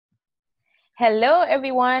Hello,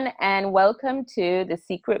 everyone, and welcome to the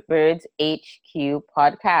Secret Birds HQ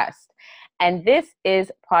podcast. And this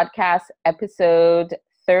is podcast episode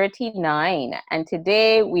 39. And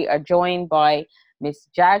today we are joined by Miss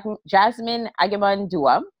Jasmine Agaman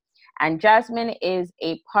Dua. And Jasmine is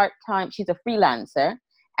she's a freelancer,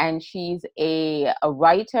 and she's a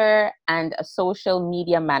writer and a social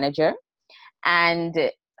media manager.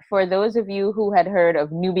 And for those of you who had heard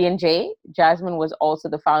of Nubian J, Jasmine was also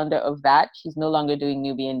the founder of that. She's no longer doing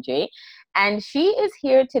Nubian J. And she is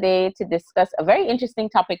here today to discuss a very interesting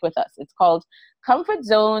topic with us. It's called Comfort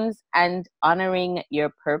Zones and Honoring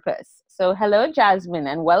Your Purpose. So hello, Jasmine,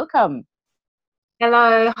 and welcome.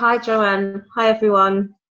 Hello. Hi, Joanne. Hi,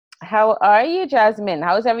 everyone. How are you, Jasmine?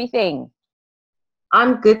 How's everything?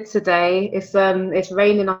 I'm good today. It's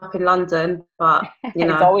raining up in London, but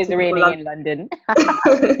it's always raining in London.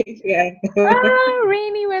 Yeah.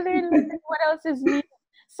 Rainy weather in London. What else is new?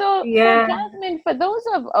 So Jasmine, for those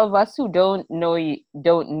of us who don't know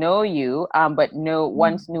you, but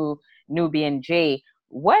once knew Nubian J,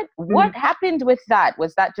 what happened with that?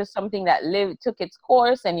 Was that just something that took its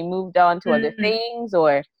course and you moved on to other things,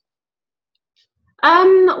 or?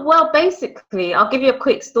 Well, basically, I'll give you a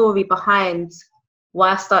quick story behind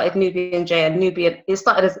why I started Nubian J and it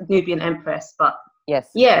started as Nubian Empress, but yes.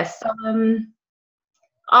 When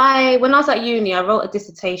I was at uni, I wrote a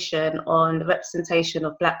dissertation on the representation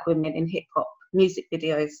of Black women in hip hop music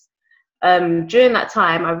videos. During that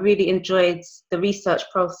time, I really enjoyed the research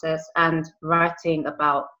process and writing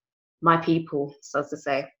about my people, so to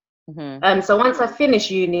say. So once I finished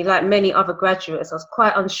uni, like many other graduates, I was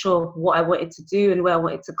quite unsure what I wanted to do and where I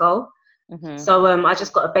wanted to go. So I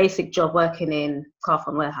just got a basic job working in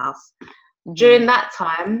Carphone Warehouse. During that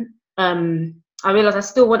time, I realized I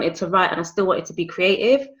still wanted to write and I still wanted to be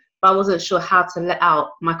creative, but I wasn't sure how to let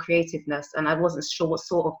out my creativeness, and I wasn't sure what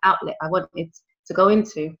sort of outlet I wanted to go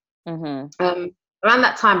into. Around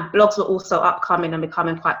that time, blogs were also upcoming and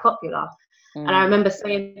becoming quite popular. And I remember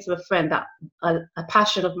saying to a friend that a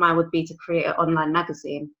passion of mine would be to create an online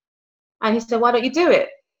magazine. And he said, "Why don't you do it?"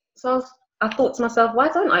 So I thought to myself, why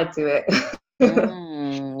don't I do it? So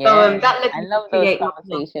that led me to create those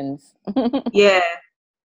conversations.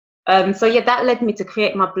 That led me to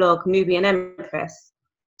create my blog, Nubian Empress.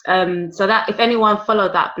 So that if anyone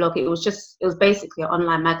followed that blog, it was basically an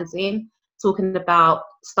online magazine talking about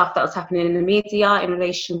stuff that was happening in the media in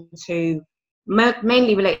relation to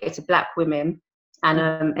mainly related to Black women and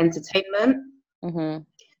entertainment.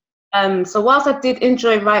 So whilst I did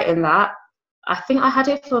enjoy writing that, I think I had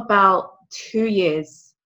it for about 2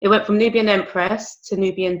 years. It went from Nubian Empress to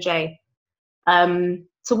Nubian J.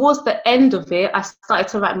 Towards the end of it, I started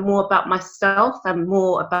to write more about myself and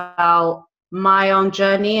more about my own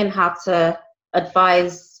journey and how to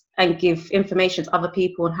advise and give information to other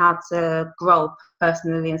people on how to grow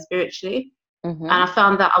personally and spiritually. And I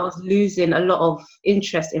found that I was losing a lot of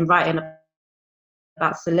interest in writing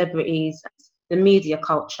about celebrities, the media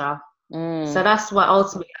culture. So that's why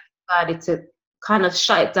ultimately I decided to kind of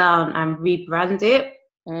shut it down and rebrand it.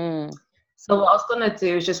 So what I was going to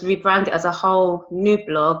do is just rebrand it as a whole new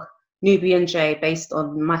blog, Nubian J, based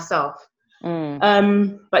on myself.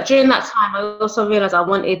 But during that time, I also realized I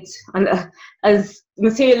wanted, and as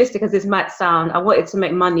materialistic as this might sound, I wanted to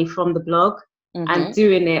make money from the blog and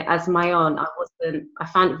doing it as my own. I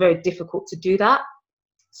found it very difficult to do that.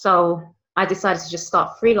 So I decided to just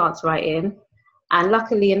start freelance writing. And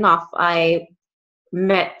luckily enough, I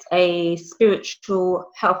met a spiritual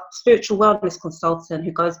wellness consultant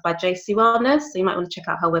who goes by JC Wellness. So you might want to check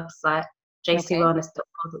out her website,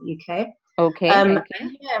 jcwellness.co.uk. Okay.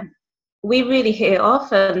 We really hit it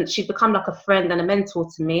off, and she's become like a friend and a mentor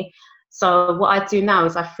to me. So what I do now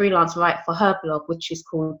is I freelance write for her blog, which is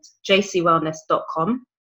called jcwellness.com.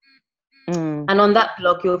 And on that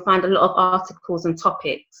blog, you'll find a lot of articles and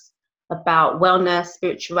topics about wellness,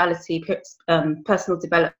 spirituality, personal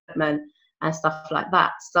development, and stuff like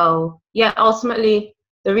that. So yeah, ultimately,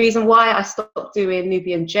 the reason why I stopped doing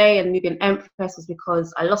Nubian J and Nubian Empress was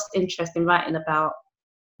because I lost interest in writing about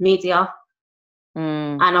media,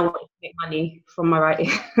 and I wanted to make money from my writing.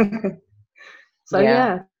 So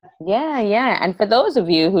yeah. And for those of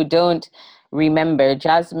you who don't remember,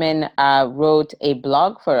 Jasmine wrote a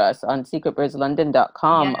blog for us on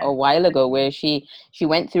secretbirdslondon.com a while ago, where she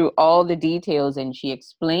went through all the details and she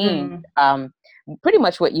explained pretty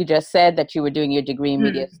much what you just said, that you were doing your degree in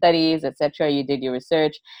media studies, etc. You did your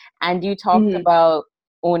research, and you talked about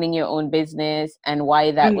owning your own business and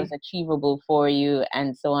why that was achievable for you,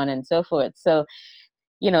 and so on and so forth. So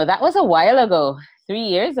that was a while ago, 3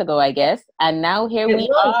 years ago, I guess. And now here It we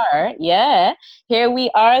was. are. Yeah. Here we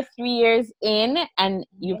are 3 years in, and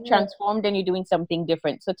you've Yeah. transformed and you're doing something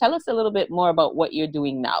different. So tell us a little bit more about what you're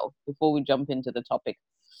doing now before we jump into the topic.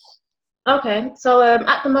 Okay, so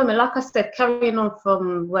at the moment, like I said, carrying on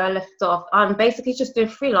from where I left off, I'm basically just doing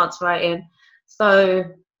freelance writing. So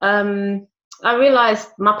um, I realized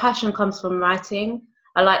my passion comes from writing.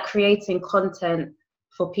 I like creating content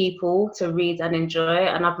for people to read and enjoy,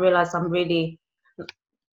 and I've realized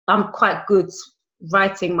I'm quite good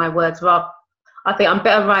writing my words. Well, I think I'm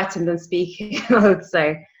better writing than speaking, I would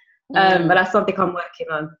say. But Mm, that's something I'm working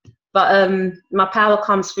on. But my power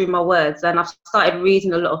comes through my words, and I've started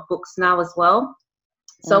reading a lot of books now as well.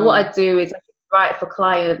 So what mm, I do is I write for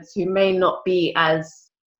clients who may not be as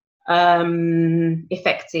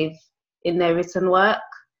effective in their written work.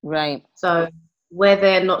 right. So where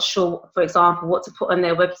they're not sure, for example, what to put on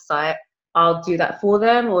their website, I'll do that for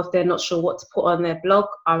them. Or if they're not sure what to put on their blog,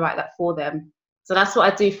 I'll write that for them. So that's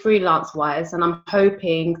what I do freelance wise. And I'm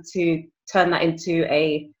hoping to turn that into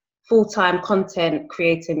a full-time content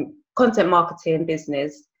marketing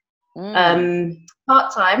business. Mm,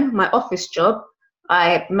 Part-time, my office job,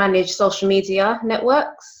 I manage social media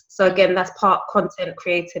networks. So mm, again, that's part content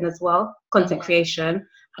creating as well, mm, content creation.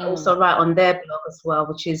 I mm. also write on their blog as well,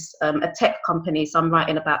 which is a tech company. So I'm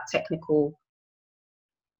writing about technical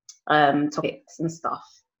topics and stuff.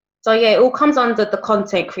 So yeah, it all comes under the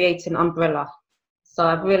content creating umbrella. So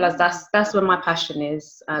I've realized Oh, that's where my passion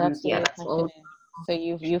is, and that's where yeah, your that's passion all. is. So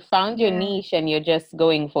you found your Yeah. niche and you're just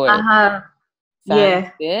going for I it. have. Sounds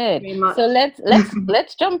Yeah, good. pretty So much.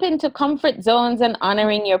 let's jump into comfort zones and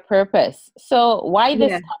honoring your purpose. So why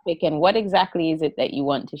this Yeah. topic and what exactly is it that you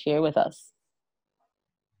want to share with us?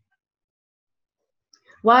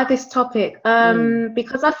 Why this topic? Mm,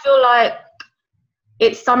 Because I feel like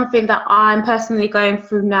it's something that I'm personally going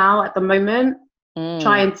through now at the moment, mm,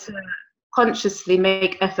 trying to consciously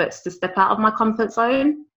make efforts to step out of my comfort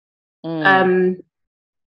zone. mm, Um,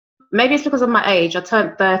 Maybe it's because of my age. I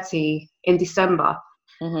turned 30 in December,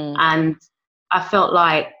 mm-hmm, and I felt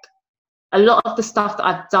like a lot of the stuff that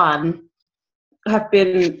I've done have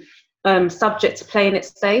been subject to playing it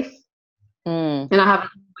safe, mm, and I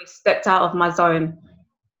haven't always stepped out of my zone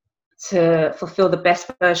to fulfill the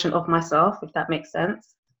best version of myself, if that makes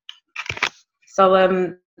sense. So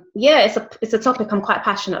yeah, it's a topic I'm quite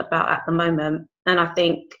passionate about at the moment, and I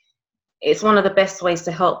think it's one of the best ways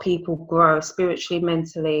to help people grow spiritually,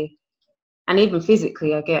 mentally, and even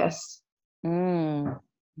physically, I guess. mm.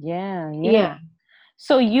 Yeah, yeah. Yeah.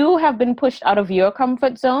 So you have been pushed out of your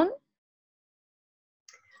comfort zone?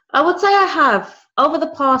 I would say I have over the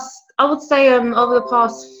past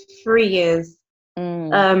 3 years.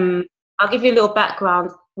 Mm, Um, I'll give you a little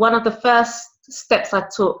background. One of the first steps I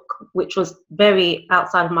took, which was very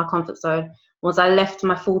outside of my comfort zone, was I left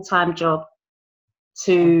my full-time job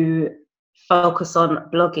to focus on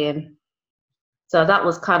blogging. So that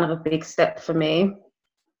was kind of a big step for me.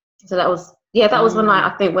 So that was when mm, I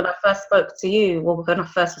think when I first spoke to you, or when I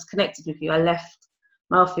first was connected with you, I left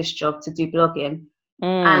my office job to do blogging.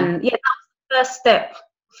 mm, And yeah, that was the first step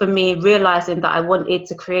for me, realizing that I wanted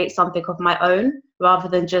to create something of my own rather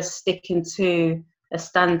than just sticking to a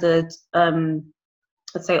standard,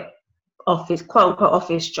 let's say, office, quote unquote,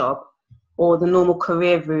 office job or the normal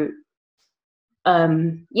career route.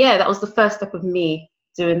 Yeah, that was the first step of me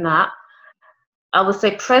doing that. I would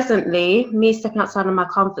say presently, me stepping outside of my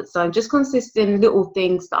comfort zone just consists in little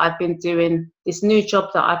things that I've been doing. This new job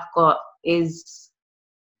that I've got is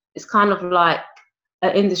kind of like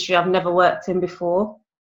an industry I've never worked in before,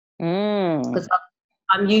 mm. because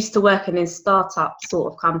I'm used to working in startup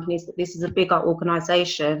sort of companies, but this is a bigger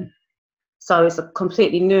organization. So it's a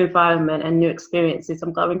completely new environment and new experiences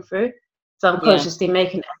I'm going through. So I'm Yeah. consciously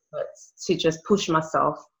making efforts to just push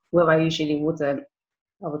myself where I usually wouldn't,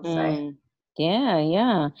 I would say. Mm. Yeah,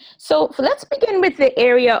 yeah. So let's begin with the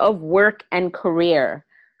area of work and career.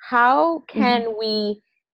 How Mhm. can we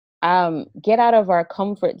get out of our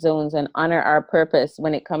comfort zones and honor our purpose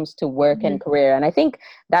when it comes to work and Mhm. career? And I think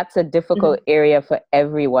that's a difficult Mhm. area for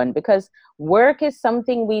everyone because work is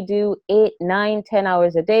something we do 8, 9, 10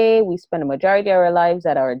 hours a day. We spend a majority of our lives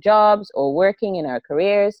at our jobs or working in our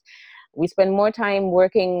careers. We spend more time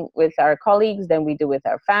working with our colleagues than we do with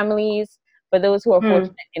our families. For those who are Mm.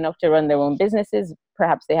 fortunate enough to run their own businesses,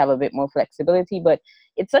 perhaps they have a bit more flexibility, but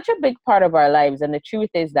it's such a big part of our lives. And the truth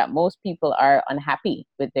is that most people are unhappy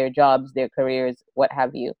with their jobs, their careers, what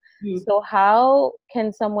have you. Mm. So, how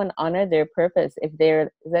can someone honor their purpose if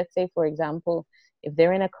they're, let's say, for example, if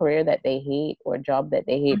they're in a career that they hate or a job that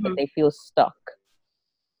they hate, but Mhm. they feel stuck?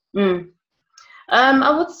 Mm.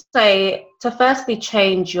 I would say to firstly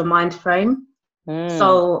change your mind frame. Mm,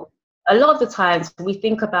 So a lot of the times we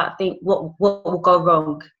think what will go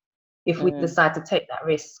wrong if we mm, decide to take that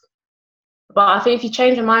risk. But I think if you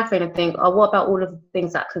change your mind frame and think, oh, what about all of the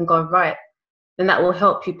things that can go right? Then that will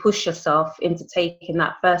help you push yourself into taking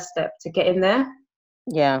that first step to get in there.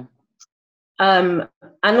 yeah. Um,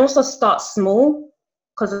 and also start small,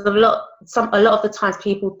 because a lot of the times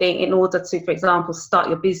people think in order to, for example, start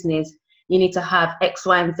your business, you need to have X,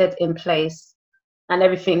 Y, and Z in place, and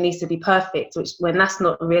everything needs to be perfect, which when that's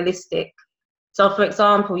not realistic. So, for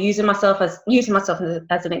example, using myself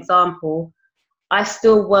as an example, I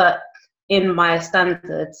still work in my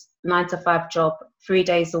standard 9 to 5 job 3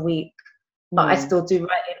 days a week, but I Mm, still do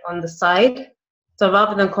writing on the side. So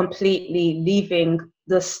rather than completely leaving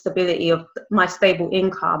the stability of my stable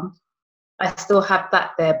income, I still have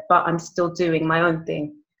that there, but I'm still doing my own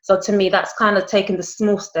thing. So to me, that's kind of taking the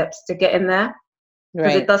small steps to get in there,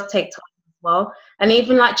 because it right. does take time as well. And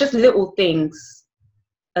even like just little things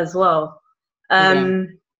as well. Yeah.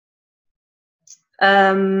 Um,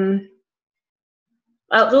 um,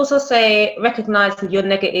 I would also say recognize your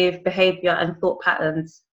negative behavior and thought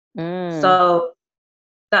patterns. Mm, So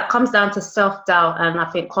that comes down to self-doubt and I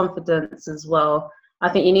think confidence as well. I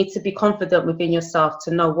think you need to be confident within yourself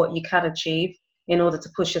to know what you can achieve in order to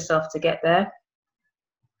push yourself to get there.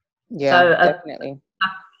 yeah, So definitely.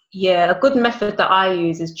 yeah, a good method that I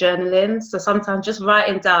use is journaling. So sometimes just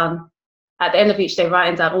writing down at the end of each day,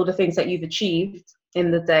 writing down all the things that you've achieved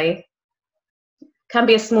in the day can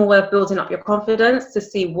be a small way of building up your confidence to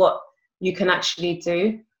see what you can actually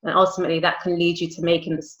do. And ultimately, that can lead you to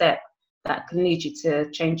making the step that can lead you to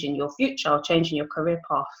changing your future or changing your career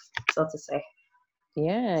path, so to say.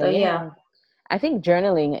 Yeah, So, yeah. yeah. I think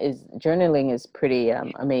journaling is pretty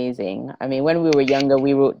amazing. I mean, when we were younger,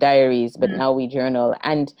 we wrote diaries, but Mm, now we journal,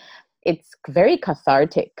 and it's very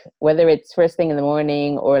cathartic. Whether it's first thing in the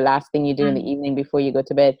morning or last thing you do in the mm, evening before you go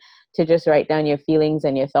to bed, to just write down your feelings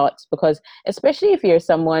and your thoughts. Because especially if you're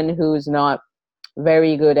someone who's not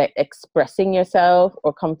very good at expressing yourself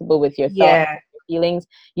or comfortable with your thoughts, yeah, your feelings,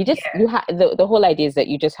 yeah, you have the whole idea is that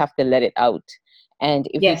you just have to let it out. And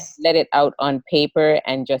if you yes, let it out on paper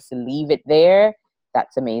and just leave it there,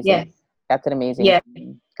 that's amazing. yes, That's an amazing yeah,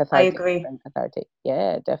 feeling. I Cathartic agree. and cathartic.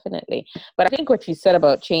 Yeah, definitely. But I think what you said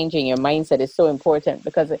about changing your mindset is so important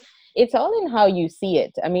because it's all in how you see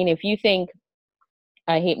it. I mean, if you think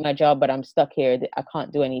I hate my job, but I'm stuck here, I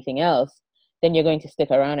can't do anything else, then you're going to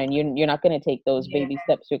stick around and you're not going to take those Yeah, baby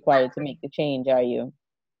steps required to make the change, are you?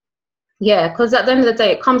 yeah, because at the end of the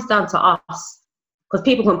day, it comes down to us. Because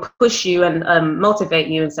people can push you and motivate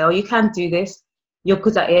you and say, oh, you can do this, you're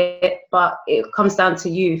good at it, but it comes down to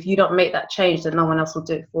you. If you don't make that change, then no one else will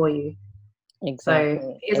do it for you. So it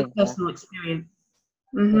Exactly. is a personal Exactly. experience.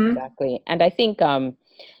 Mm-hmm. Exactly. And I think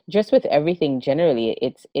just with everything generally,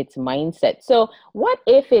 it's mindset. So what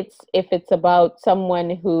if it's about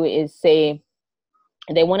someone who is, say,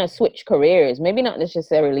 they want to switch careers, maybe not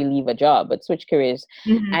necessarily leave a job, but switch careers.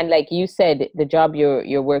 Mm-hmm. And like you said, the job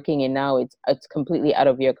you're working in now, it's completely out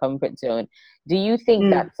of your comfort zone. Do you think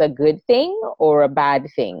Mm. that's a good thing or a bad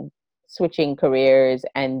thing? Switching careers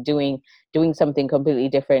and doing something completely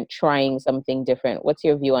different, trying something different. What's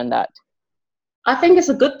your view on that? I think it's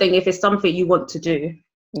a good thing if it's something you want to do.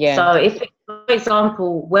 Yeah. So if, for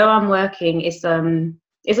example, where I'm working is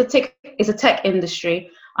a tech industry.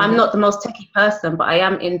 I'm Mm-hmm. not the most techie person, but I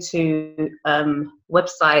am into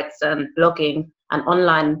websites and blogging and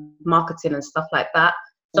online marketing and stuff like that.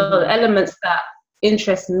 So the Mm-hmm. elements that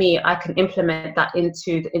interest me, I can implement that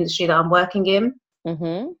into the industry that I'm working in.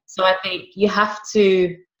 Mm-hmm. So I think you have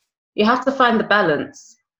to find the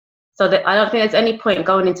balance. So that I don't think there's any point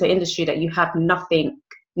going into an industry that you have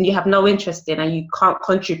no interest in, and you can't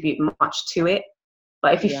contribute much to it.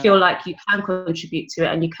 But if you Yeah. feel like you can contribute to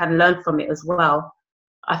it and you can learn from it as well,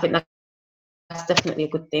 I think that's definitely a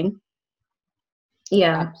good thing.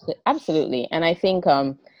 Yeah. Absolutely. And I think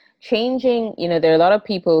changing, there are a lot of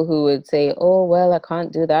people who would say, "Oh, well, I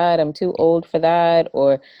can't do that. I'm too old for that,"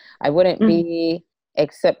 or "I wouldn't Mm. be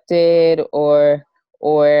accepted," or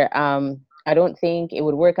 "I don't think it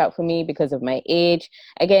would work out for me because of my age."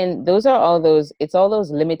 Again, it's all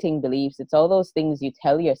those limiting beliefs. It's all those things you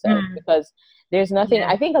tell yourself Mm. because there's nothing. Yeah.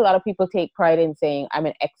 I think a lot of people take pride in saying, "I'm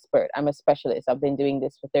an expert. I'm a specialist. I've been doing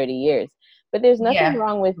this for 30 years." But there's nothing Yeah.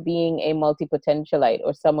 wrong with being a multi-potentialite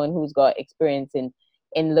or someone who's got experience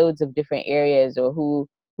in loads of different areas or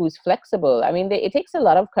who's flexible. I mean, it takes a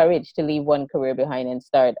lot of courage to leave one career behind and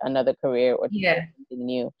start another career or to try Yeah. something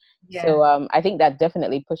new. Yeah. So I think that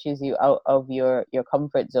definitely pushes you out of your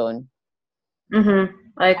comfort zone.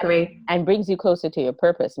 I agree. and brings you closer to your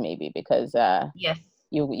purpose, maybe, because Yes,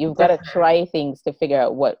 you've got to definitely. try things to figure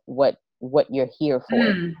out what you're here for,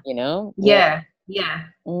 Mm. you know? Yeah. Yeah, yeah,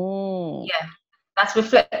 Mm, yeah. That's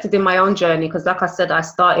reflected in my own journey because, like I said, I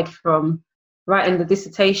started from writing the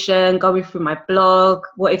dissertation, going through my blog,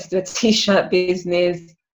 wanted to do a t-shirt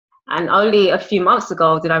business, and only a few months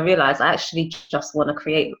ago did I realize I actually just want to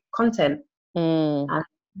create content. mm. And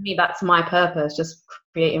for me, that's my purpose, just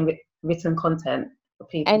creating written content for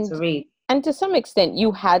people to And read. and to some extent,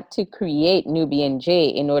 you had to create Nubian J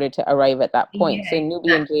in order to arrive at that point. Yeah, So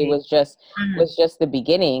Nubian J exactly. was just the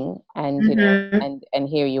beginning, and Mm-hmm. and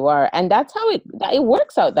here you are, and that's how it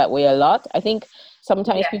works out that way a lot. I think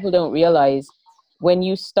sometimes Yeah. people don't realize when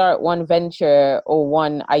you start one venture or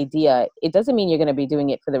one idea, it doesn't mean you're going to be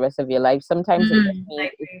doing it for the rest of your life. Sometimes it just I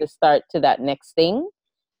means it's agree. the start to that next thing.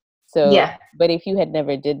 So, Yeah. but if you had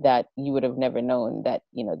never did that, you would have never known that,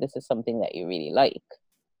 this is something that you really like.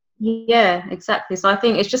 Yeah, exactly. So I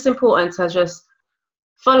think it's just important to just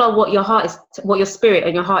follow what your heart is, what your spirit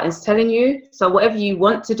and your heart is telling you. So whatever you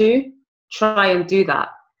want to do, try and do that.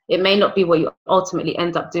 It may not be what you ultimately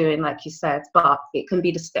end up doing, like you said, but it can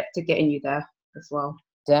be the step to getting you there as well.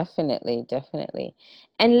 Definitely, definitely.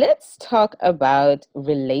 And let's talk about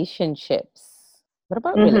relationships. What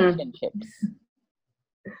about Hmm. relationships?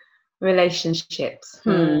 Relationships.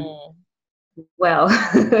 Mm. Well,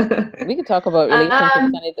 We could talk about relationships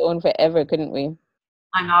um, on its own forever, couldn't we?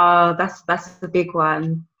 I know that's a big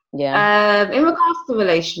one. Yeah. In regards to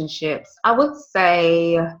relationships, I would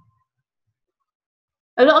say a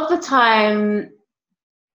lot of the time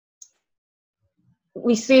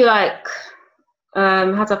we see like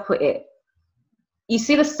how do I put it? You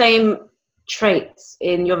see the same traits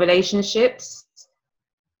in your relationships.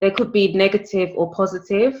 They could be negative or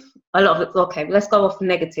positive. A lot of it. Okay, let's go off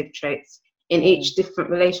negative traits in Mm. each different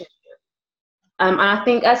relationship. And I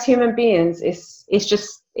think as human beings, it's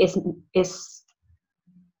just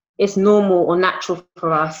it's normal or natural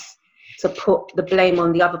for us to put the blame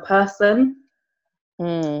on the other person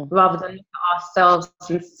Mm. rather than look at ourselves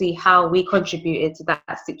and see how we contributed to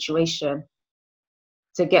that situation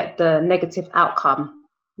to get the negative outcome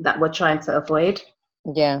that we're trying to avoid.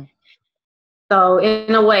 Yeah. So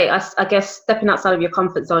in a way, I guess stepping outside of your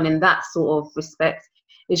comfort zone in that sort of respect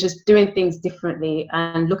is just doing things differently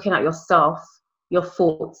and looking at yourself, your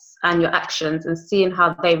thoughts and your actions and seeing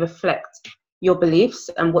how they reflect your beliefs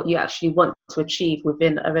and what you actually want to achieve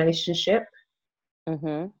within a relationship.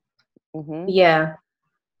 Mm-hmm. Mm-hmm. Yeah,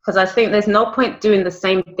 because I think there's no point doing the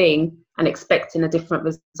same thing and expecting a different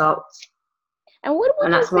result. And what would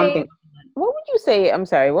And you that's one say? thing. What would you say? I'm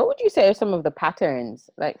sorry. What would you say are some of the patterns,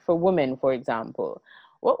 like for women, for example?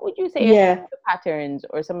 What would you say are some Yeah. of the patterns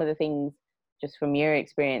or some of the things, just from your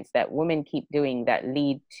experience, that women keep doing that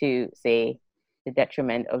lead to, say, the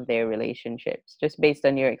detriment of their relationships, just based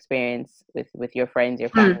on your experience with your friends, your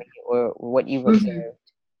Hmm. family, or what you've Mhm. observed?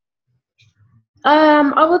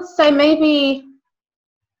 I would say maybe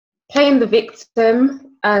playing the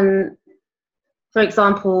victim and, for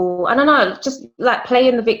example, I don't know, just like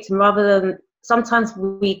playing the victim rather than sometimes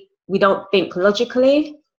we don't think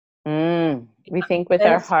logically. If We that think with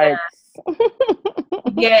makes our sense. Yeah. hearts.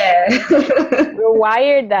 Yeah. We're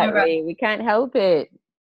wired that You're right. way. We can't help it.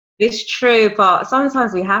 It's true, but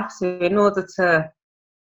sometimes we have to in order to,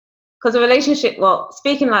 because a relationship, well,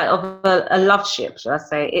 speaking like of a love ship, should I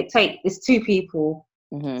say, it's two people,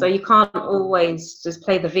 so Mm-hmm. you can't always just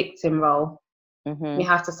play the victim role. You Mm-hmm.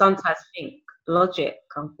 have to sometimes think logic,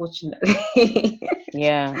 unfortunately.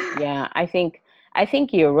 Yeah, yeah. I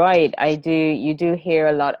think you're right. You do hear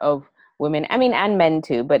a lot of women, I mean, and men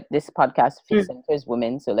too, but this podcast centers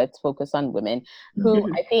women, so let's focus on women who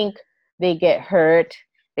I think they get hurt,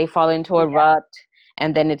 they fall into a Yeah, rut,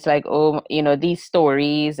 and then it's like, oh, these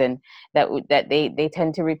stories and that they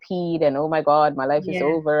tend to repeat, and oh my God, my life is yeah,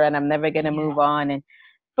 over and I'm never gonna yeah. move on. And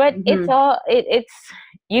but it's Hmm. all it's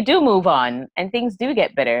you do move on and things do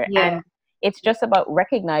get better, Yeah, and it's just about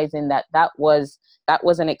recognizing that was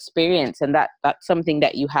an experience, and that's something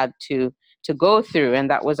that you had to go through, and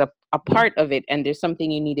that was a part of it, and there's something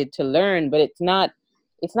you needed to learn, but it's not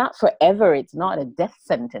forever. It's not a death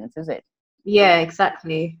sentence, is it? yeah,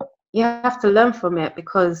 exactly. You have to learn from it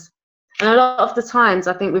because, and a lot of the times,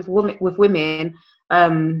 I think with women,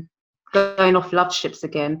 um, going off love ships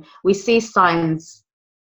again, we see signs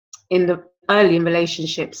in the early in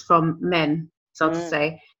relationships from men, so to Mm,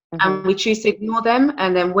 say, mm-hmm, and we choose to ignore them,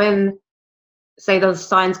 and then when say those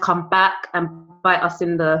signs come back and bite us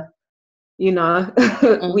in the, we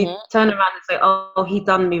mm-hmm. turn around and say, oh, he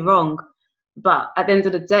done me wrong, but at the end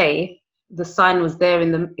of the day the sign was there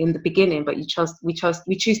in the beginning, but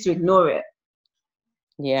we choose to ignore it.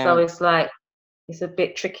 Yeah. So it's like, it's a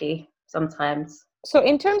bit tricky sometimes. So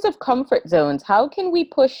in terms of comfort zones, how can we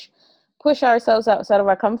push ourselves outside of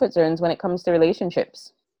our comfort zones when it comes to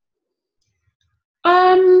relationships?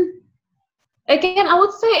 Um, Again, I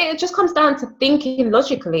would say it just comes down to thinking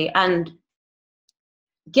logically and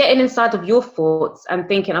getting inside of your thoughts and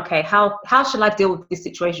thinking, okay, how should I deal with this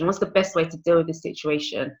situation? What's the best way to deal with this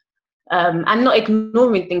situation? And not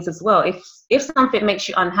ignoring things as well. If something makes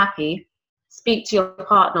you unhappy, speak to your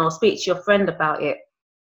partner or speak to your friend about it.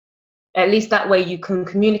 At least that way you can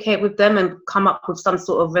communicate with them and come up with some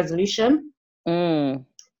sort of resolution. Mm.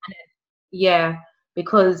 Yeah,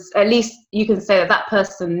 because at least you can say that that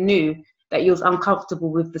person knew that you was uncomfortable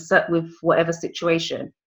with with whatever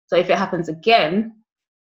situation. So if it happens again,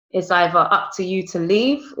 it's either up to you to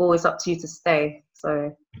leave or it's up to you to stay.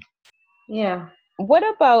 So yeah. What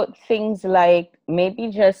about things like maybe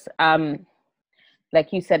just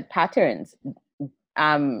like you said, patterns?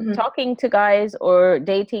 Mhm. Talking to guys or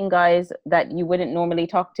dating guys that you wouldn't normally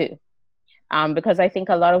talk to. Because I think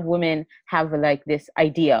a lot of women have like this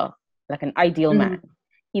idea, like an ideal man. Mhm.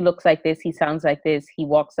 He looks like this, he sounds like this, he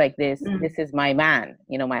walks like this. Mhm. This is my man,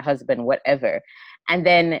 my husband, whatever. And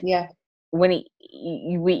then Yeah. when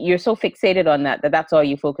you're so fixated on that that's all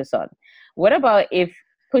you focus on. What about if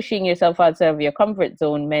pushing yourself outside of your comfort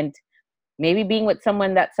zone meant maybe being with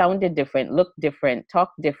someone that sounded different, looked different,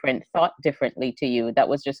 talked different, thought differently to you, that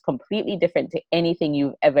was just completely different to anything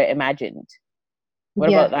you've ever imagined? What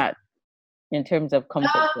about Yeah. that in terms of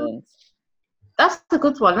comfort zones? That's a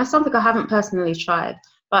good one. That's something I haven't personally tried,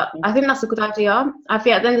 but I think that's a good idea. I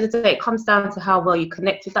think at the end of the day, it comes down to how well you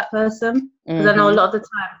connect with that person. Because I know a Mm-hmm. lot of the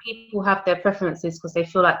time people have their preferences because they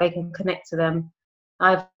feel like they can connect to them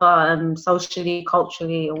either socially,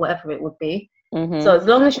 culturally, or whatever it would be. So Mm-hmm. as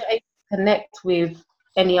long as you're able to connect with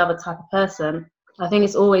any other type of person, I think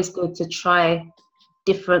it's always good to try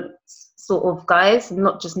different sort of guys, and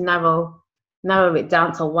not just narrow it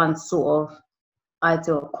down to one sort of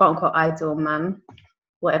ideal, quote unquote ideal man,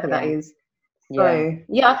 whatever that Yeah. is. Yeah. So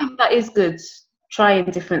yeah, I think that is good. Trying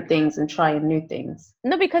different things and trying new things.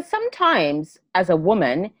 No, because sometimes as a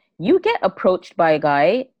woman, you get approached by a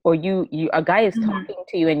guy, or you a guy is Mhm. talking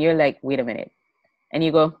to you and you're like, wait a minute. And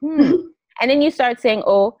you go, And then you start saying,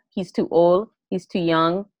 oh, he's too old, he's too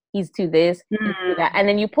young, he's too this, he's too that. Mm, And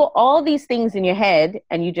then you put all these things in your head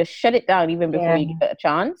and you just shut it down even before yeah, you give it a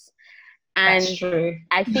chance. that's And true.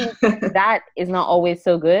 I think that is not always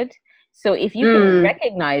so good. So if you can Mm,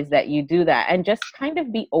 recognize that you do that and just kind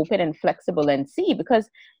of be open and flexible and see, because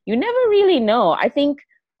you never really know. I think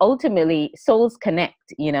ultimately souls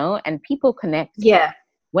connect, and people connect. yeah.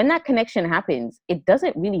 When that connection happens, it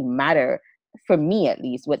doesn't really matter, for me at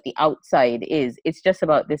least, what the outside is. It's just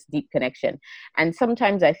about this deep connection. And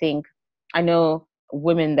sometimes I know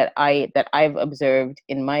women that I've observed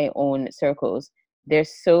in my own circles, they're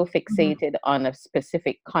so Mhm. fixated on a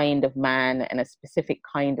specific kind of man and a specific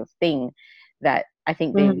kind of thing that I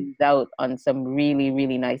think they Mm, lose out on some really,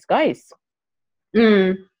 really nice guys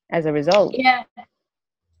mm, as a result. yeah,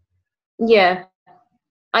 yeah.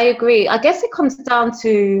 I agree. I guess it comes down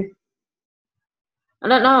to, I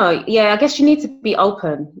don't know. Yeah, I guess you need to be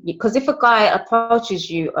open because if a guy approaches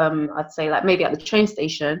you, I'd say like maybe at the train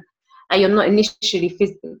station, and you're not initially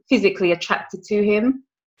physically attracted to him,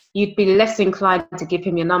 you'd be less inclined to give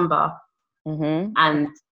him your number Mm-hmm. and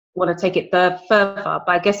want to take it further. But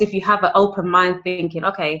I guess if you have an open mind, thinking,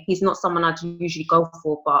 okay, he's not someone I'd usually go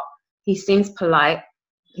for, but he seems polite,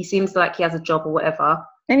 he seems like he has a job or whatever,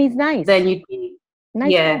 And he's nice. then you'd be,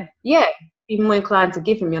 Nice yeah, guy. yeah, be more inclined to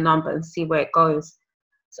give him your number and see where it goes.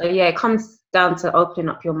 So yeah, it comes down to opening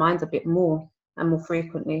up your mind a bit more and more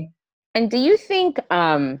frequently. And do you think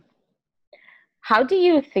how do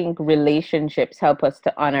you think relationships help us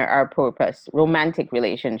to honor our purpose? Romantic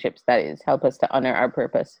relationships, that is, help us to honor our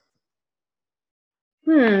purpose.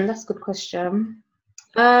 That's a good question.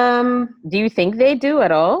 Um, Do you think they do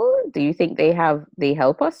at all? Do you think they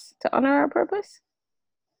help us to honor our purpose?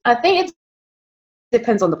 I think it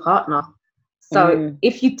depends on the partner. So Mm,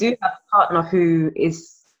 if you do have a partner who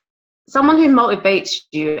is someone who motivates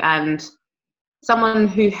you and someone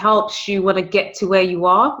who helps you want to get to where you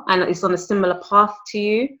are and is on a similar path to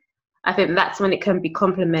you, I think that's when it can be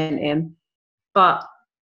complementing. But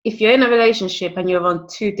if you're in a relationship and you're on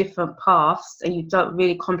two different paths and you don't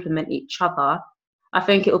really complement each other, I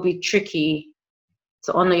think it'll be tricky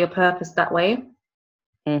to honor your purpose that way.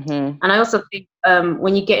 mm-hmm, And I also think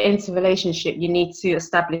when you get into a relationship, you need to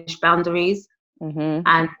establish boundaries. mm-hmm.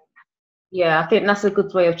 And yeah, I think that's a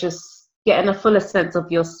good way of just getting a fuller sense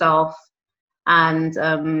of yourself and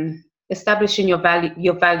establishing your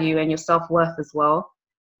value and your self worth as well.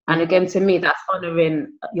 And again, to me, that's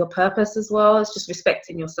honoring your purpose as well. It's just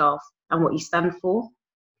respecting yourself and what you stand for.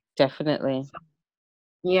 Definitely. So,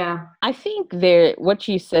 yeah. I think what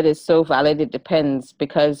you said is so valid. It depends,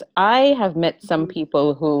 because I have met some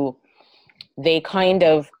people who they kind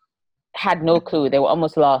of had no clue. They were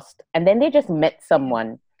almost lost. And then they just met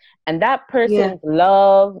someone. And that Yeah. person's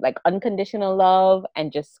love, like unconditional love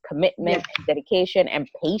and just Yeah. commitment and dedication and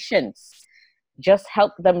patience, just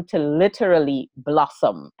helped them to literally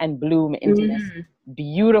blossom and bloom into this Mm-hmm.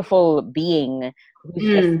 beautiful being who's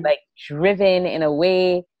just Mm. like driven in a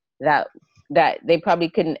way that they probably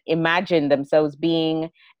couldn't imagine themselves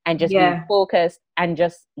being, and just being Yeah. focused, and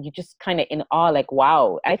just you just kind of in awe, like,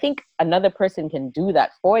 wow. I think another person can do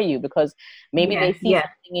that for you, because maybe Yeah. they see Yeah.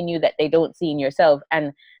 something in you that they don't see in yourself.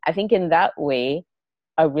 And I think in that way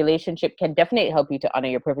a relationship can definitely help you to honor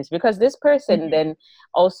your purpose, because this person Mm-hmm. then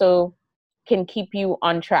also can keep you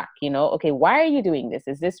on track. Okay, why are you doing this?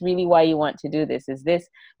 Is this really why you want to do this? Is this,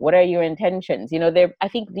 what are your intentions? There, I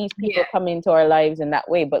think these people Yeah. come into our lives in that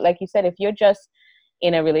way. But like you said, if you're just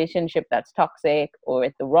in a relationship that's toxic, or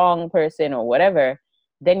with the wrong person or whatever,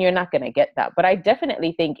 then you're not going to get that. But I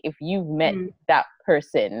definitely think if you've met Mm. that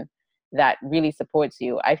person that really supports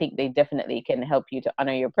you, I think they definitely can help you to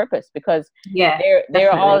honor your purpose, because Yeah.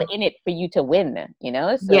 they're all Definitely. in it for you to win.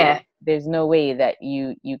 So Yeah. there's no way that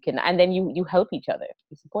you can, and then you help each other,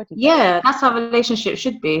 you support each other. Yeah. That's how relationship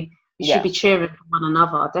should be. You should Yeah, be cheering for one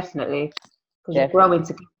another, definitely, because you're growing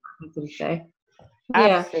definitely. together, as we say.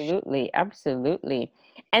 Yeah. Absolutely, absolutely.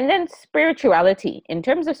 And then spirituality, in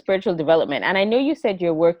terms of spiritual development, and I know you said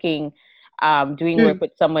you're working, doing work Mm.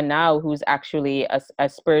 with someone now who's actually a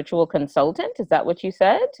spiritual consultant. Is that what you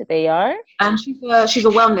said they are? And she's a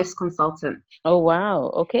wellness consultant. Oh, wow.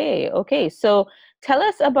 Okay, okay. So tell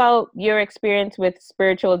us about your experience with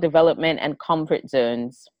spiritual development and comfort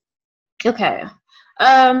zones. Okay.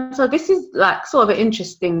 So this is like sort of an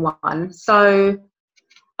interesting one. So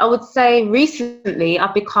I would say recently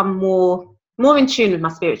I've become more in tune with my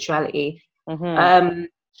spirituality. Mm-hmm. Um,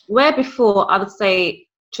 where before I would say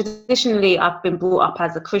traditionally I've been brought up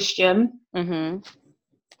as a Christian. Mm-hmm.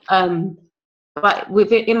 Um, but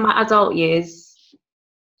in my adult years,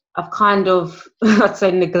 I've kind of I'd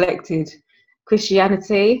say neglected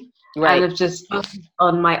Christianity and Right, have just focused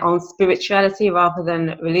on my own spirituality rather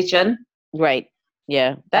than religion. right.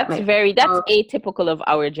 Yeah. That That's makes that's sense. atypical of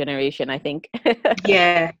our generation, I think. Yeah,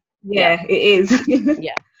 Yeah. yeah, it is. And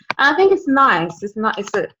Yeah. I think it's nice. It's not.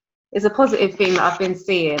 It's a positive thing that I've been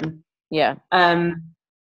seeing. Yeah. Um.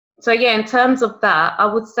 So yeah, in terms of that, I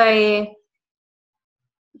would say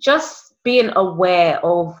just being aware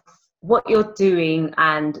of what you're doing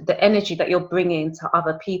and the energy that you're bringing to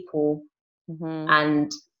other people, Mm-hmm.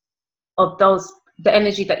 and of the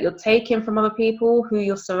energy that you're taking from other people, who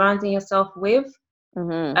you're surrounding yourself with.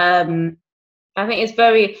 Mm-hmm. Um. I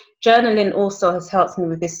think journaling also has helped me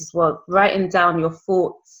with this as well. Writing down your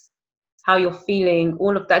thoughts, how you're feeling,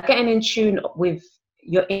 all of that, getting in tune with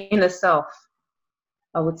your inner self,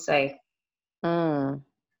 I would say. Mm.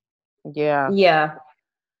 Yeah. Yeah.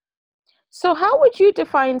 So how would you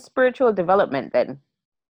define spiritual development then?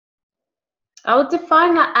 I would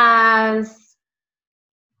define that as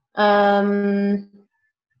um,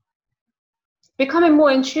 becoming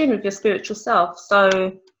more in tune with your spiritual self.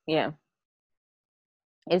 So Yeah.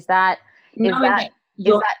 Is that is knowing that that is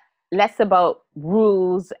you're, that less about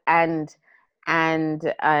rules and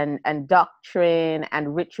doctrine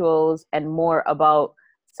and rituals, and more about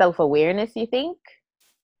self-awareness, you think?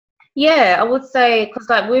 yeah, I would say, because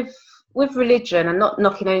like with religion, and not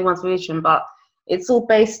knocking anyone's religion, but it's all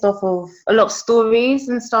based off of a lot of stories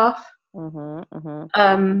and stuff. Mm-hmm.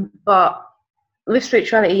 Mm-hmm. But with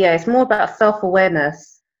spirituality, yeah, it's more about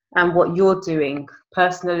self-awareness and what you're doing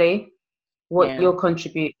personally, what Yeah. you're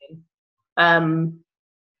contributing. Um,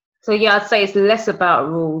 so yeah, I'd say it's less about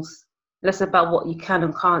rules, less about what you can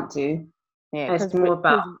and can't do, Yeah, and it's more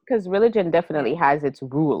about because religion definitely has its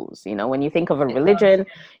rules. When you think of a it does. religion,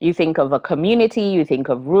 you think of a community, you think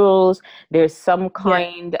of rules. There's some Yeah.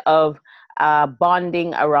 kind of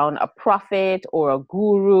bonding around a prophet or a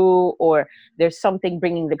guru, or there's something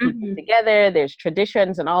bringing the people Hmm. together. There's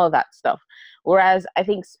traditions and all of that stuff. Whereas I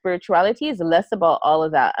think spirituality is less about all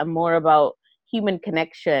of that and more about human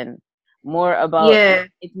connection, more about Yeah.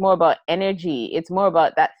 it's more about energy. It's more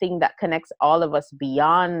about that thing that connects all of us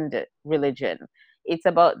beyond religion. It's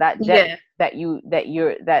about that depth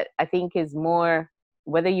Yeah. that I think is more,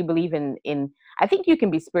 whether you believe in I think you can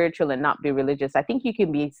be spiritual and not be religious. I think you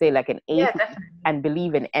can be, say, like an Yeah. atheist Definitely. and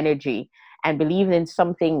believe in energy and believe in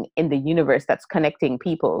something in the universe that's connecting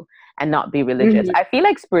people and not be religious. Hmm. I feel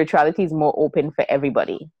like spirituality is more open for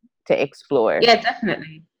everybody to explore. Yeah.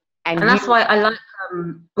 Definitely. And And that's you, why I like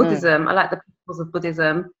mm, Buddhism. I like the principles of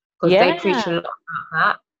Buddhism because they preach a yeah. lot about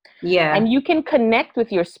that. Yeah, And you can connect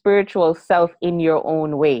with your spiritual self in your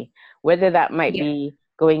own way, whether that might yeah, be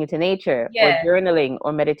going into nature or yeah. journaling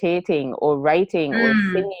or meditating or writing or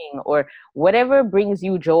Mm. singing or whatever brings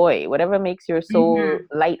you joy, whatever makes your soul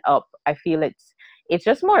Hmm. light up. I feel it's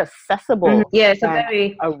just more accessible Yeah, it's a than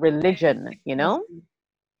very, a religion, you know?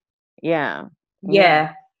 Yeah. Yeah, yeah,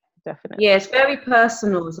 yeah, definitely. it's very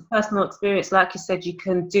personal. It's a personal experience. Like you said, you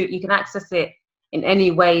can access it in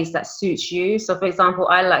any ways that suits you. So, for example,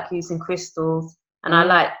 I like using crystals, and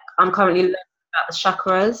Mm, I'm currently learning about the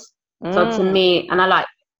chakras. So to mm. me, and I like,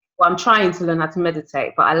 well, I'm trying to learn how to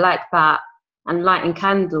meditate, but I like that and lighting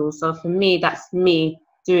candles. So for me, that's me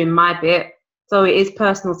doing my bit. So it is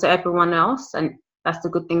personal to everyone else, and that's the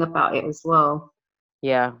good thing about it as well.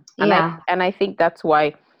 Yeah. Yeah, And I think that's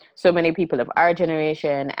why so many people of our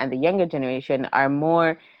generation and the younger generation are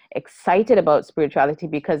more excited about spirituality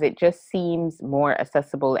because it just seems more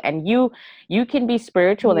accessible, and you can be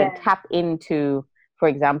spiritual and yeah, tap into, for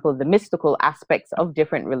example, the mystical aspects of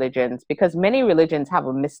different religions, because many religions have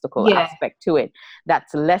a mystical yeah. aspect to it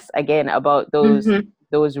that's less again about Mm-hmm.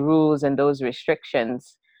 those rules and those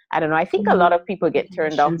restrictions. I don't know, I think a lot of people get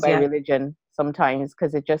turned off Regulations, by yeah. religion sometimes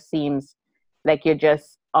because it just seems like you're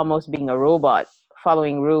just almost being a robot,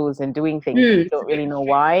 following rules and doing things. Mm, You don't really know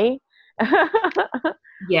why.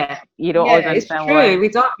 yeah. You don't always Yeah, it's understand why. true. We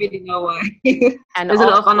don't really know why. And There's a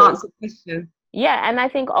lot of also, unanswered questions. yeah, and I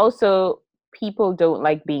think also people don't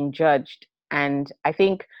like being judged. And I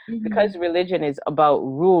think because Hmm. religion is about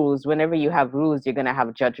rules, whenever you have rules, you're going to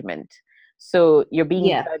have judgment. So you're being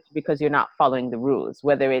Yeah, judged because you're not following the rules,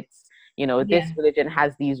 whether it's, this yeah, religion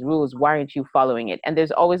has these rules, why aren't you following it? And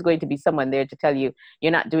there's always going to be someone there to tell you,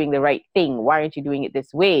 you're not doing the right thing. Why aren't you doing it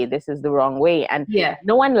this way? This is the wrong way. And yeah.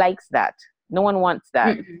 no one likes that. No one wants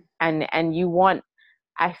that. Mm-mm. And you want,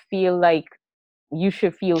 I feel like you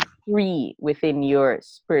should feel free within your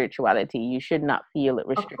spirituality. You should not feel Of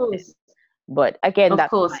restricted. course, But again, of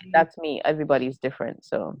course. that's me. Everybody's different.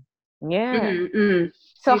 So yeah. Mm-mm.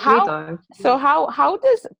 So I agree, how though. so how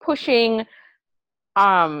does pushing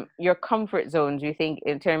your comfort zones, you think,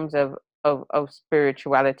 in terms of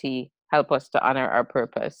spirituality help us to honor our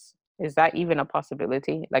purpose? Is that even a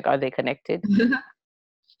possibility? Like, are they connected?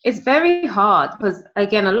 It's very hard because,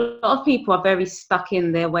 again, a lot of people are very stuck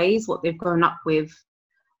in their ways, what they've grown up with.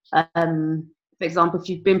 For example, if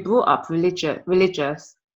you've been brought up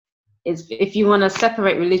religious, is if you want to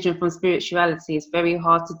separate religion from spirituality, it's very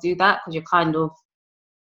hard to do that because you're kind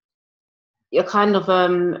of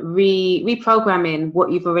reprogramming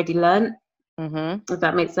what you've already learned, Mm-hmm. if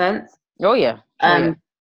that makes sense. Oh yeah. Oh yeah. Um,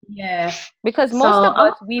 yeah. Because So most of I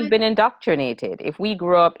us, would we've say, been indoctrinated. If we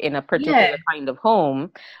grew up in a yeah. particular kind of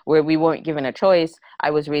home where we weren't given a choice,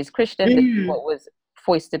 I was raised Christian, this is Mm, what was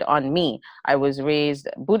foisted on me. I was raised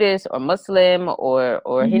Buddhist or Muslim or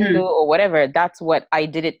Hindu hmm. or whatever. That's what I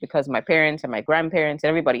did it because my parents and my grandparents and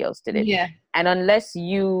everybody else did it. Yeah. And unless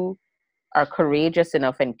you are courageous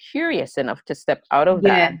enough and curious enough to step out of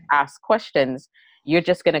that Yeah. and ask questions, you're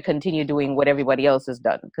just going to continue doing what everybody else has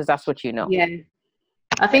done because that's what you know. Yeah.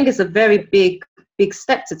 I Yeah. think it's a very big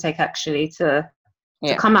step to take, actually, to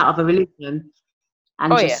Yeah. come out of a religion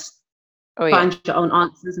and Oh yeah. just Oh yeah. find your own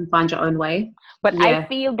answers and find your own way. Yeah.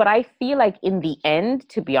 But I feel like in the end,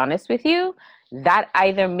 to be honest with you, that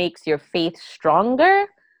either makes your faith stronger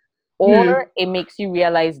Mm. or it makes you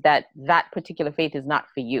realize that that particular faith is not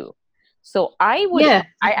for you. So Yeah.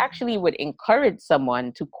 I actually would encourage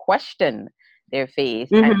someone to question their faith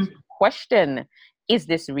and to Hmm. question, is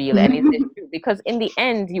this real and is this true? Because in the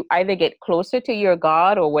end, you either get closer to your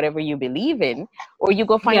God or whatever you believe in, or you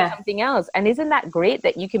go find Yeah. something else. And isn't that great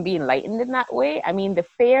that you can be enlightened in that way? I mean,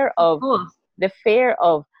 Of course. the fear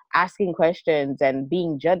of asking questions and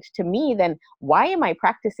being judged, to me, then why am I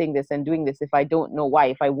practicing this and doing this if I don't know why,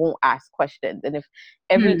 if I won't ask questions? And if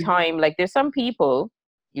every Mm. time, like, there's some people,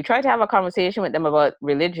 you try to have a conversation with them about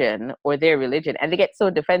religion or their religion and they get so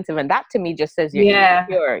defensive, and that to me just says Yeah.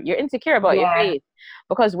 you're insecure about your Yeah. faith.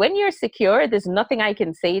 Because when you're secure, there's nothing I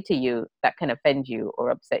can say to you that can offend you or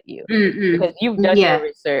upset you, Mm-mm. because you've done your Yeah.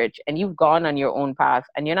 research and you've gone on your own path,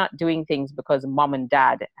 and you're not doing things because mom and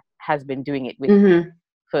dad has been doing it with you Hmm.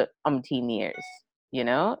 for umpteen years, you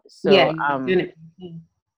know? Yeah. So You're doing it.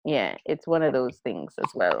 yeah, it's one of those things as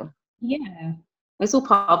well. Yeah. It's all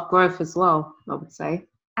part of growth as well, I would say.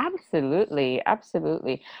 Absolutely,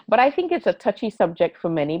 absolutely. But I think it's a touchy subject for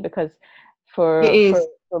many because It for is.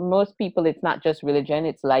 for most people it's not just religion,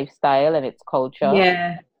 it's lifestyle and it's culture,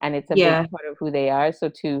 Yeah. and it's a big Yeah. part of who they are. So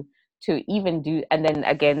to even do, and then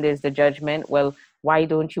again there's the judgment, well, why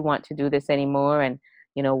don't you want to do this anymore? And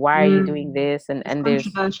why are you doing this? It's And there's,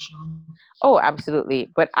 controversial. oh,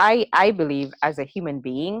 absolutely. But I believe as a human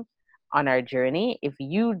being on our journey, if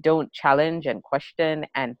you don't challenge and question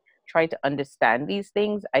and try to understand these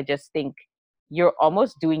things, I just think you're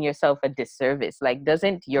almost doing yourself a disservice. Like,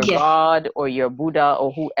 doesn't your Yeah. God or your Buddha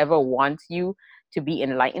or whoever wants you to be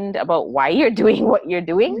enlightened about why you're doing what you're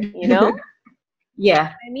doing?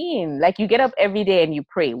 Yeah. I mean, like, you get up every day and you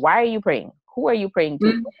pray. Why are you praying? Who are you praying to?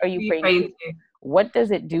 Mm. What are you Who you praying praying to? to? What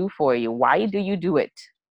does it do for you? Why do you do it?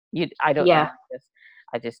 I don't know. Yeah.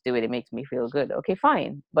 I just do it. It makes me feel good. Okay,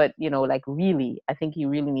 fine. But like, really, I think you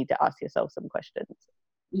really need to ask yourself some questions.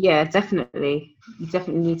 Yeah, definitely. You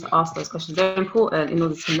definitely need to ask those questions. They're important in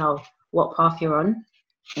order to know what path you're on.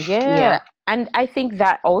 Yeah. Yeah. And I think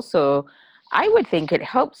that also, I would think it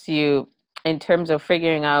helps you in terms of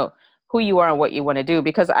figuring out who you are and what you want to do.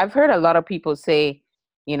 Because I've heard a lot of people say,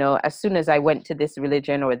 as soon as I went to this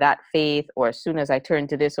religion or that faith, or as soon as I turned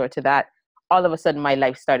to this or to that, all of a sudden my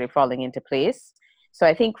life started falling into place. So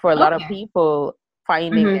I think for a lot of Okay. people,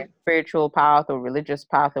 finding their spiritual path or religious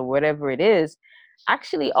path or whatever it is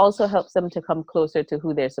actually also helps them to come closer to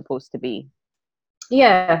who they're supposed to be.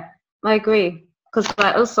 Yeah, I agree. Because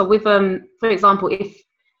like also with for example,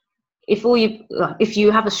 if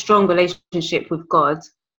you have a strong relationship with God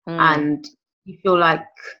Mm, and you feel like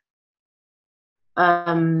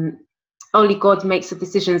um only God makes the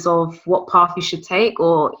decisions of what path you should take,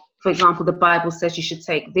 or for example, the Bible says you should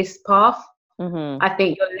take this path, mm-hmm. I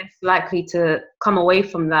think you're less likely to come away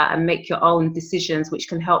from that and make your own decisions, which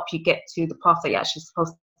can help you get to the path that you're actually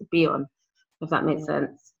supposed to be on, if that makes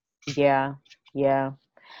sense. Yeah, yeah.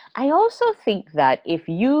 I also think that if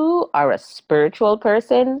you are a spiritual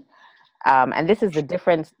person, and this is the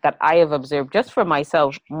difference that I have observed just for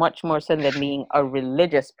myself, much more so than being a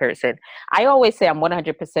religious person. I always say I'm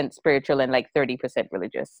 100% spiritual and like 30%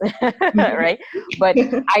 religious, right? But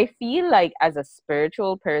I feel like as a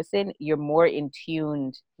spiritual person, you're more in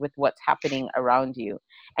tune with what's happening around you.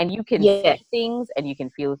 And you can Yes, see things and you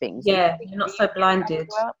can feel things. Do you yeah, think, you're do not you so get that as blinded.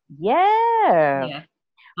 well? Yeah. Yeah,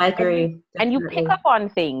 I and you agree, and you pick definitely. up on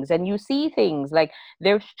things and you see things. Like,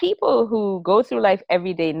 there's people who go through life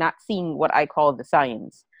every day not seeing what I call the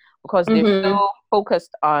signs, because they're Mm-hmm. so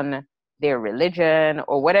focused on their religion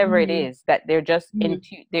or whatever it Mm-hmm. is, that they're just Mm-hmm.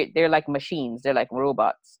 into, they're like machines, they're like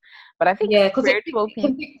robots. But I think Yeah, because spiritual it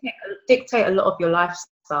can people, dictate a lot of your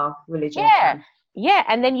lifestyle, religion yeah, can. yeah,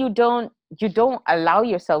 and then you don't allow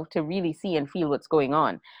yourself to really see and feel what's going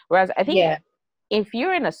on. Whereas I think Yeah. if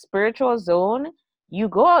you're in a spiritual zone, you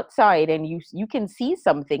go outside and you can see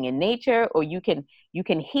something in nature, or you can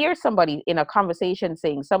hear somebody in a conversation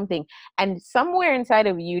saying something, and somewhere inside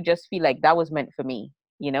of you just feel like that was meant for me,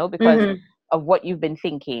 because Mm-hmm. of what you've been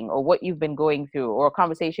thinking or what you've been going through, or a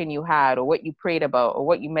conversation you had, or what you prayed about, or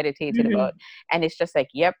what you meditated Mm-hmm. about. And it's just like,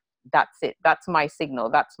 yep, that's it, that's my signal,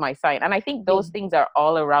 that's my sign. And I think Yeah. those things are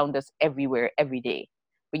all around us everywhere every day,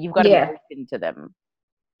 but you've got to be Yeah, open to them.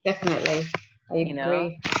 definitely. I you know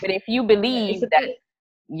agree. but if you Yeah, it's believe a that bit.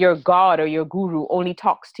 your god or your guru only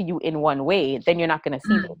talks to you in one way, then you're not going to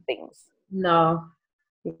see those things. No,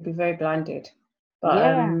 you'd be very blinded. But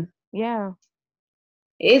Yeah, yeah.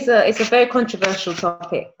 it's a very controversial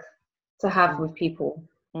topic to have with people.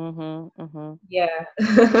 Mm-hmm, mm-hmm. Yeah.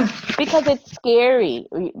 Because it's scary.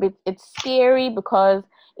 It's scary because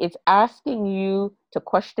it's asking you to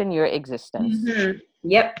question your existence.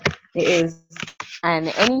 Yep, it is.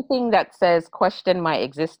 And anything that says question my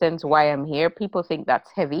existence, why I'm here, people think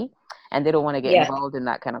that's heavy and they don't want to get Yeah, involved in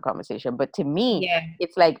that kind of conversation. But to me, yeah.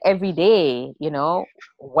 it's like every day,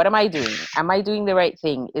 what am I doing? Am I doing the right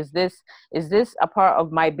thing? Is this a part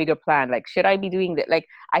of my bigger plan? Like, should I be doing that? Like,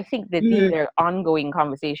 I think that these Mhm, are ongoing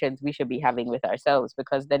conversations we should be having with ourselves,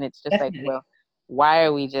 because then it's just like, definitely. well, why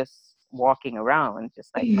are we just walking around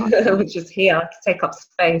just like not Which doing? is here to take up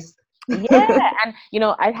space. Yeah, and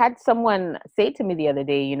I had someone say to me the other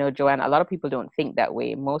day, Joanne, a lot of people don't think that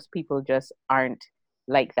way. Most people just aren't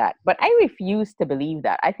like that. But I refuse to believe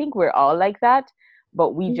that. I think we're all like that,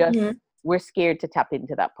 but Mhm. we're scared to tap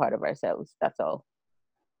into that part of ourselves. That's all.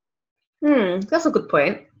 That's a good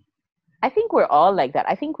point. I think we're all like that.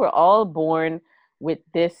 I think we're all born with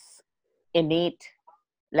this innate,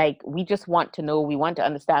 like, we just want to know, we want to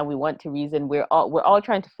understand, we want to reason. We're all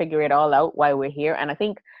trying to figure it all out why we're here. And I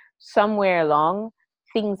think somewhere along,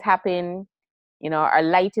 things happen. Our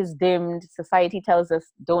light is dimmed. Society tells us,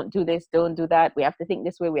 don't do this, don't do that. We have to think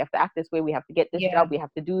this way, we have to act this way, we have to get this Yeah. job, we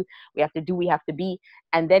have to be.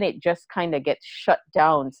 And then it just kind of gets shut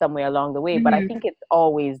down somewhere along the way. But I hmm think it's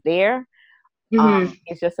always there. hmm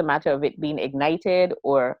It's just a matter of it being ignited,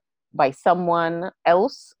 or by someone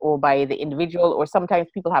else or by the individual, or sometimes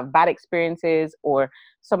people have bad experiences or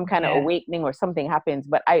some kind of awakening or something happens.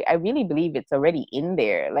 But I really believe it's already in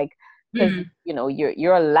there, like, because you know,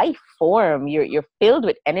 you're a life form, you're filled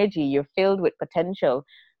with energy, you're filled with potential.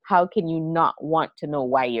 How can you not want to know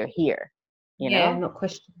why you're here, you know? Not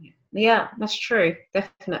questioning it. Yeah, that's true.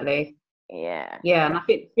 Definitely. Yeah. Yeah, and I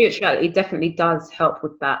think spirituality definitely does help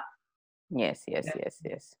with that. Yes, yes, yes,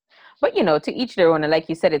 yes. But you know, to each their own. And like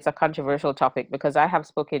you said, it's a controversial topic, because I have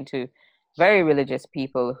spoken to very religious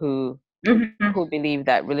people Mhm. who believe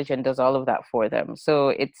that religion does all of that for them. So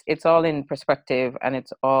it's all in perspective, and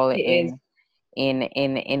it's all It is.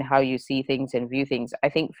 in how you see things and view things. I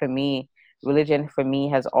think for me, religion for me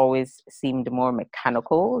has always seemed more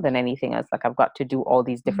mechanical than anything else. Like, I've got to do all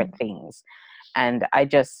these different things, and I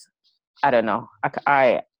don't know.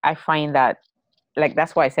 I find that, like,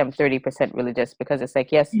 that's why I say I'm 30% religious, because it's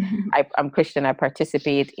like, yes, I'm Christian. I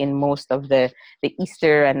participate in most of the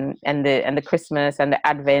Easter and the Christmas and the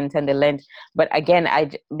Advent and the Lent. But again,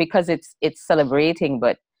 because it's celebrating,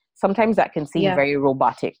 but sometimes that can seem Yeah. very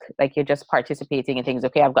robotic. Like, you're just participating in things.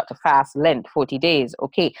 Okay, I've got to fast Lent 40 days.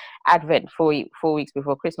 Okay, Advent 4 weeks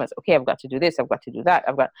before Christmas. Okay, I've got to do this. I've got to do that.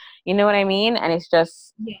 You know what I mean? And it's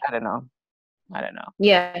just, Yeah. I don't know. I don't know.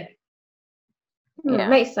 Yeah. Yeah.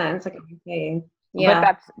 Makes sense. I get what you're saying. but Yeah.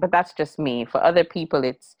 that's but that's just me. For other people,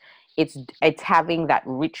 it's having that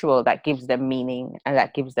ritual that gives them meaning and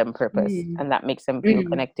that gives them purpose, Mm. and that makes them feel Mm.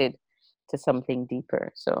 connected to something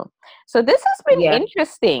deeper. So this has been Yeah.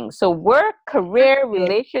 interesting. So work, career,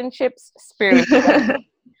 relationships, spirituality,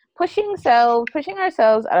 pushing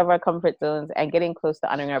ourselves out of our comfort zones and getting close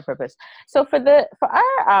to honoring our purpose. So for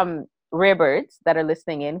our rare birds that are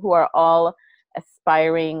listening in, who are all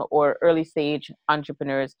aspiring or early stage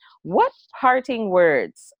entrepreneurs, what parting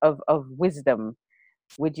words of wisdom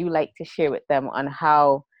would you like to share with them on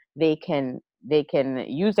how they can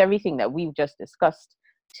use everything that we've just discussed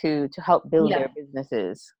to help build Yeah. their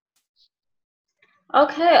businesses?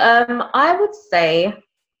 Okay. I would say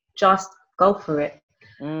just go for it.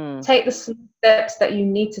 Mm, Take the steps that you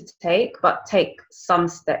need to take, but take some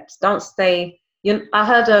steps. Don't stay. I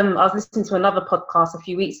heard. I was listening to another podcast a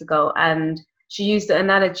few weeks ago, and she used the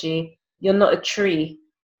analogy: you're not a tree;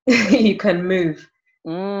 you can move.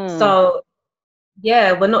 mm. So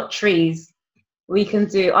yeah, we're not trees. We can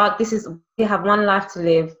do. We have one life to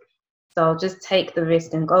live. So just take the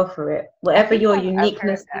risk and go for it. I Whatever think your I've heard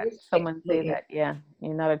uniqueness that is, someone say exploit it. that. Yeah,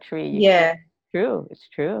 you're not a tree. Yeah, True. It's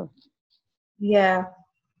true. yeah,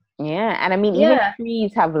 Yeah, and I mean, even yeah.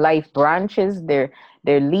 trees have life branches, their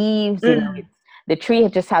leaves, you know, Mm, the tree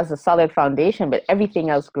just has a solid foundation, but everything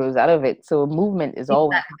else grows out of it. So movement is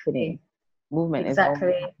always happening. exactly, Movement is always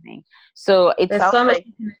exactly. happening. So it There's sounds so much like,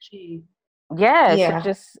 you can achieve. yeah, so Yeah,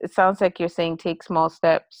 just it sounds like you're saying take small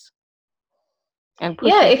steps and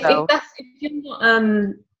push yeah. If yourself. that's if you're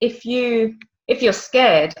not if you're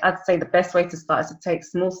scared, I'd say the best way to start is to take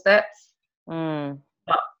small steps. Mm,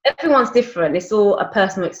 But everyone's different. It's all a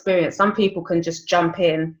personal experience. Some people can just jump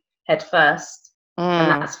in head first, and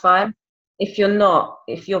mm, that's fine. If you're not,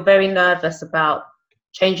 if you're very nervous about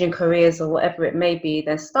changing careers or whatever it may be,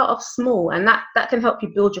 then start off small, and that can help you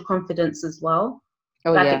build your confidence as well,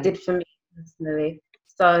 oh like yeah. it did for me personally.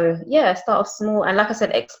 So yeah, start off small, and like I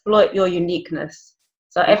said, exploit your uniqueness.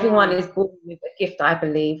 So everyone Mm. is born with a gift, I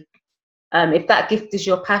believe. If that gift is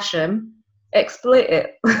your passion, exploit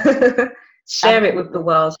it. Share it with the Absolutely.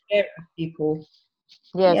 world, share it with people.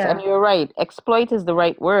 Yes, and Yeah. you're right. Exploit is the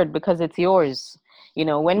right word because it's yours. You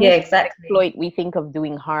know, when we Yeah, think of exactly. exploit, we think of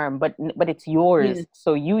doing harm, but it's Mm. yours.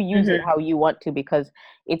 So you use it Hmm. how you want to because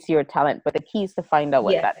it's your talent. But the key is to find out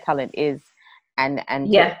what Yeah. that talent is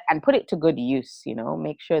Yeah, and put it to good use, you know,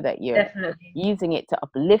 make sure that you're definitely. using it to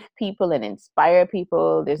uplift people and inspire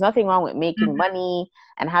people. There's nothing wrong with making Hmm. money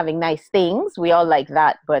and having nice things. We all like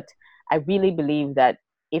that, but I really believe that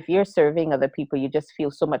if you're serving other people, you just feel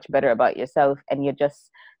so much better about yourself, and you're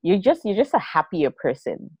just a happier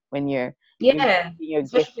person when you're Yeah, using your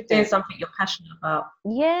especially gift if you're doing to, something you're passionate about.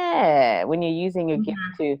 yeah, when you're using your gift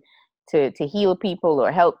Hmm. to heal people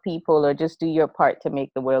or help people or just do your part to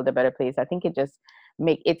make the world a better place. I think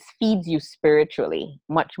it feeds you spiritually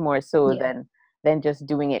much more so Yeah. than just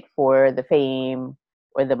doing it for the fame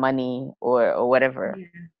or the money or whatever. Yeah.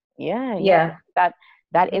 Yeah, yeah. Yeah.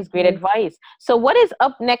 That I is great agree. advice. So what is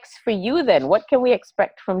up next for you then? What can we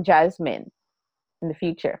expect from Jasmine in the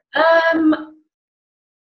future? Um,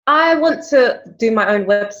 I want to do my own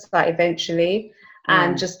website eventually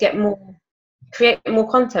and Mm, just create more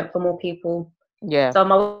content for more people. yeah. So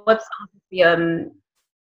my website will be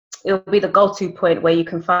it'll be the go-to point where you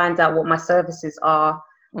can find out what my services are,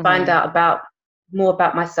 find Mm-hmm. out about more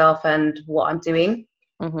about myself and what I'm doing.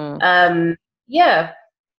 Mm-hmm. Yeah,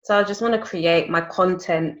 so I just want to create my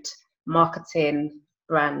content marketing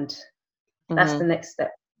brand. That's Mm-hmm. the next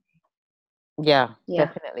step. Yeah, Yeah.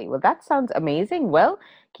 definitely. Well, that sounds amazing. Well,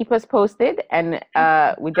 keep us posted, and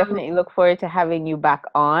we definitely look forward to having you back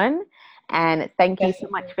on. And thank you so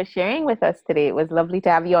much Definitely. for sharing with us today. It was lovely to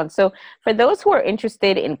have you on. So, for those who are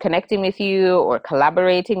interested in connecting with you or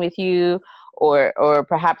collaborating with you, or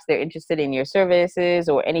perhaps they're interested in your services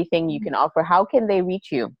or anything you can offer, how can they reach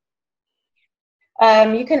you?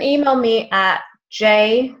 You can email me at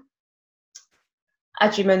J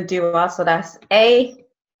Ajimandua, so that's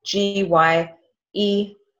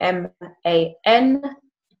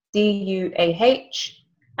AGYEMANDUAH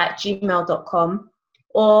 @gmail.com.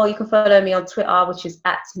 Or you can follow me on Twitter, which is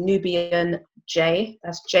at Nubian J,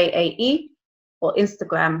 that's JAE, or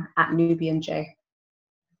Instagram at Nubian J.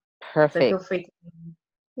 So feel Perfect. free to.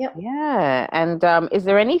 Yep. Yeah. And is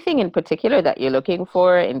there anything in particular that you're looking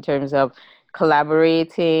for in terms of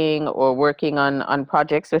collaborating or working on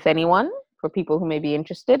projects with anyone for people who may be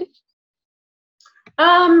interested?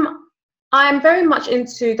 I'm very much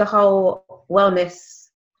into the whole wellness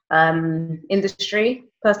industry,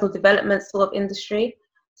 personal development sort of industry.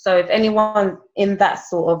 So if anyone in that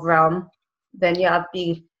sort of realm, then yeah,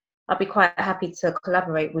 I'd be quite happy to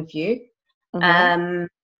collaborate with you. Mm-hmm. Um,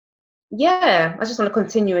 yeah, I just want to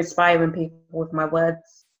continue inspiring people with my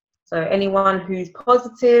words. So anyone who's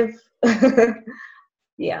positive,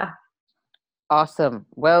 yeah. Awesome.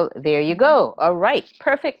 Well, there you go. All right.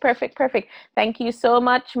 Perfect, perfect, perfect. Thank you so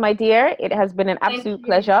much, my dear. It has been an Thank absolute you.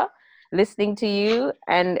 pleasure listening to you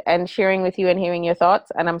and sharing with you and hearing your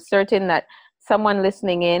thoughts. And I'm certain that someone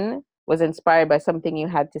listening in was inspired by something you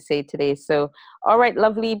had to say today. So, all right,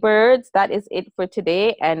 lovely birds, that is it for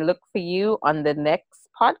today. And look for you on the next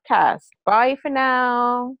podcast. Bye for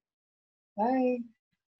now. Bye.